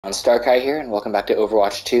I'm Starkai here, and welcome back to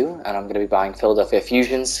Overwatch 2, and I'm going to be buying Philadelphia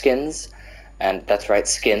Fusion skins, and that's right,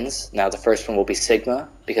 skins. Now the first one will be Sigma,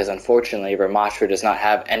 because unfortunately Ramatra does not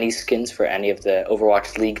have any skins for any of the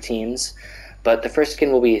Overwatch League teams, but the first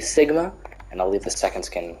skin will be Sigma, and I'll leave the second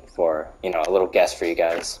skin for, a little guess for you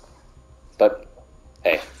guys. But,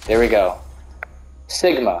 hey, there we go.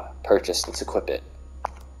 Sigma, purchased, let's equip it.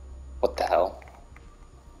 What the hell?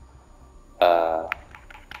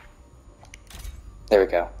 There we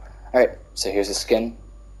go. Alright, so here's his skin.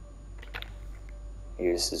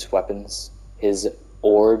 Here's his weapons. His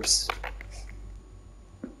orbs.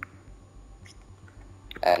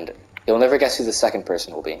 And you'll never guess who the second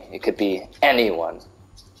person will be. It could be anyone.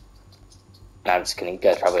 No, I'm just kidding. You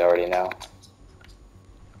guys probably already know.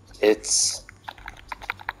 It's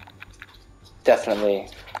definitely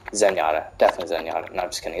Zenyatta. Definitely Zenyatta. No, I'm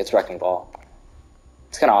just kidding. It's Wrecking Ball.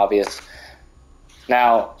 It's kind of obvious.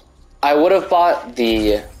 Now, I would have bought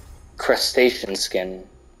the crustacean skin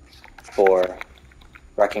for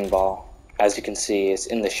Wrecking Ball. As you can see, it's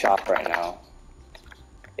in the shop right now.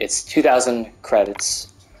 It's 2,000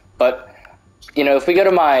 credits. But, if we go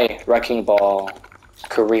to my Wrecking Ball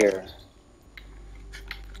career,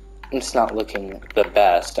 it's not looking the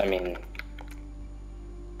best. I mean,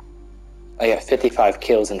 I got 55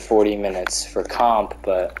 kills in 40 minutes for comp,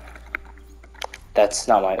 but that's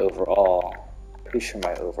not my overall. Pretty sure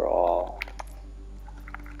my overall,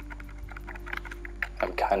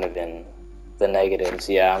 I'm kind of in the negatives.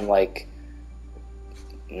 Yeah, I'm like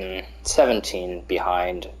 17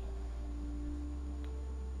 behind.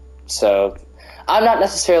 So I'm not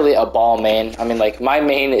necessarily a ball main. I mean, like, my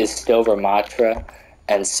main is still Ramatra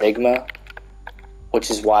and Sigma,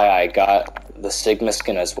 which is why I got the Sigma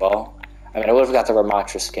skin as well. I mean, I would have got the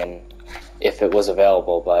Ramatra skin if it was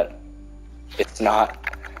available, but it's not.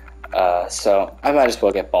 So I might as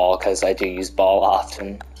well get ball because I do use ball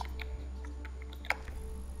often.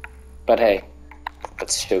 But hey,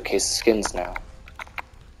 let's showcase the skins now.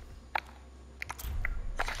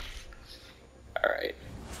 Alright.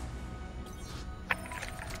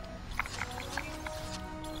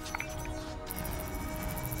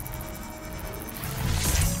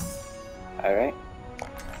 Alright.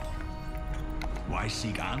 Why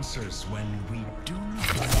seek answers when we do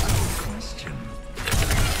not question?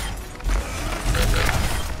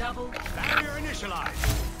 Double barrier initialized.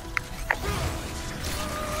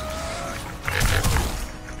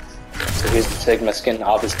 So here's the Sigma skin,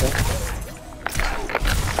 obviously.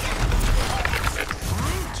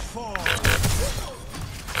 Brute force.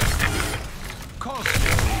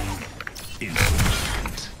 Costly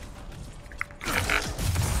instrument.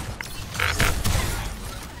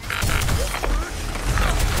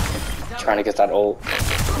 Trying to get that ult.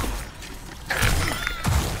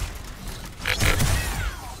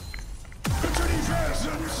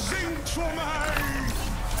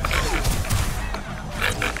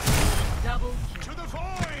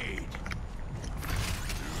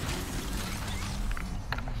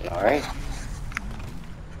 Alright.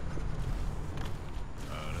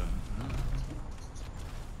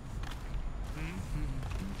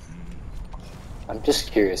 I'm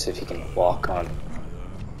just curious if he can walk on.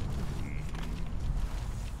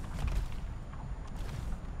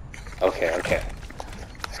 Okay.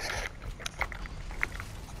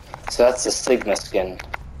 So that's the Sigma skin.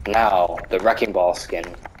 Now, the Wrecking Ball skin.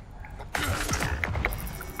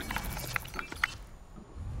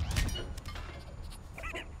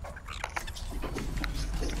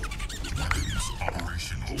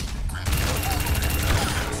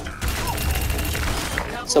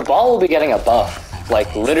 So Ball will be getting a buff,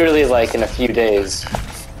 like literally like in a few days.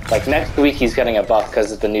 Like next week he's getting a buff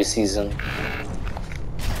because of the new season.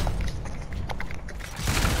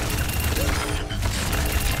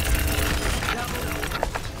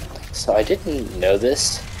 So I didn't know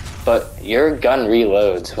this, but your gun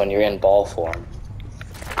reloads when you're in ball form.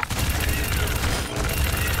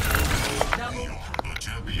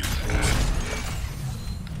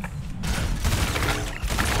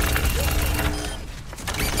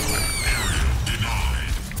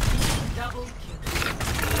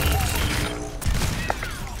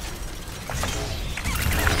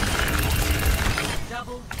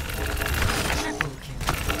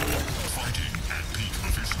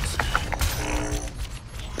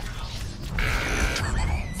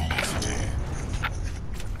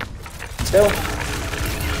 So,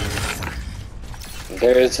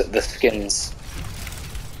 there's the skins.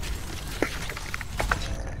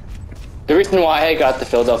 The reason why I got the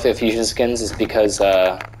Philadelphia Fusion skins is because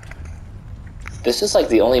this is like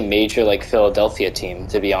the only major like Philadelphia team,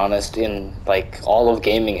 to be honest, in like all of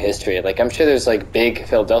gaming history. Like I'm sure there's like big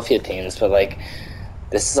Philadelphia teams, but like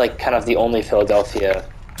This is like kind of the only Philadelphia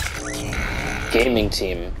gaming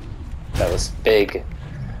team that was big,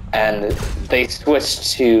 and they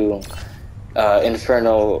switched to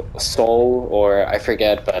Inferno Soul, or I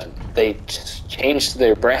forget, but they changed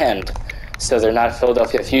their brand, so they're not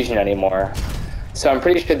Philadelphia Fusion anymore. So I'm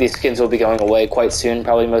pretty sure these skins will be going away quite soon,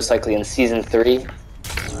 probably most likely in Season 3.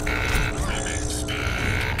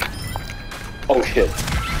 Oh shit.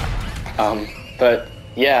 But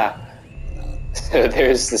yeah, so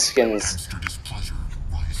there's the skins.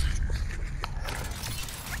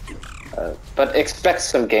 But expect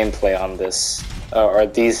some gameplay on this, or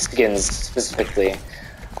these skins specifically.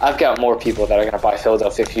 I've got more people that are going to buy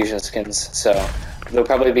Philadelphia Fusion skins, so there'll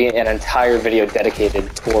probably be an entire video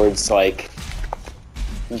dedicated towards, like,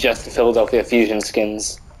 just the Philadelphia Fusion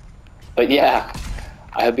skins. But yeah,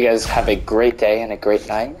 I hope you guys have a great day and a great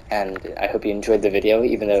night, and I hope you enjoyed the video,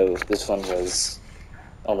 even though this one was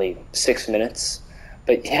only 6 minutes.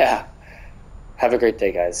 But yeah, have a great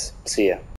day, guys. See ya.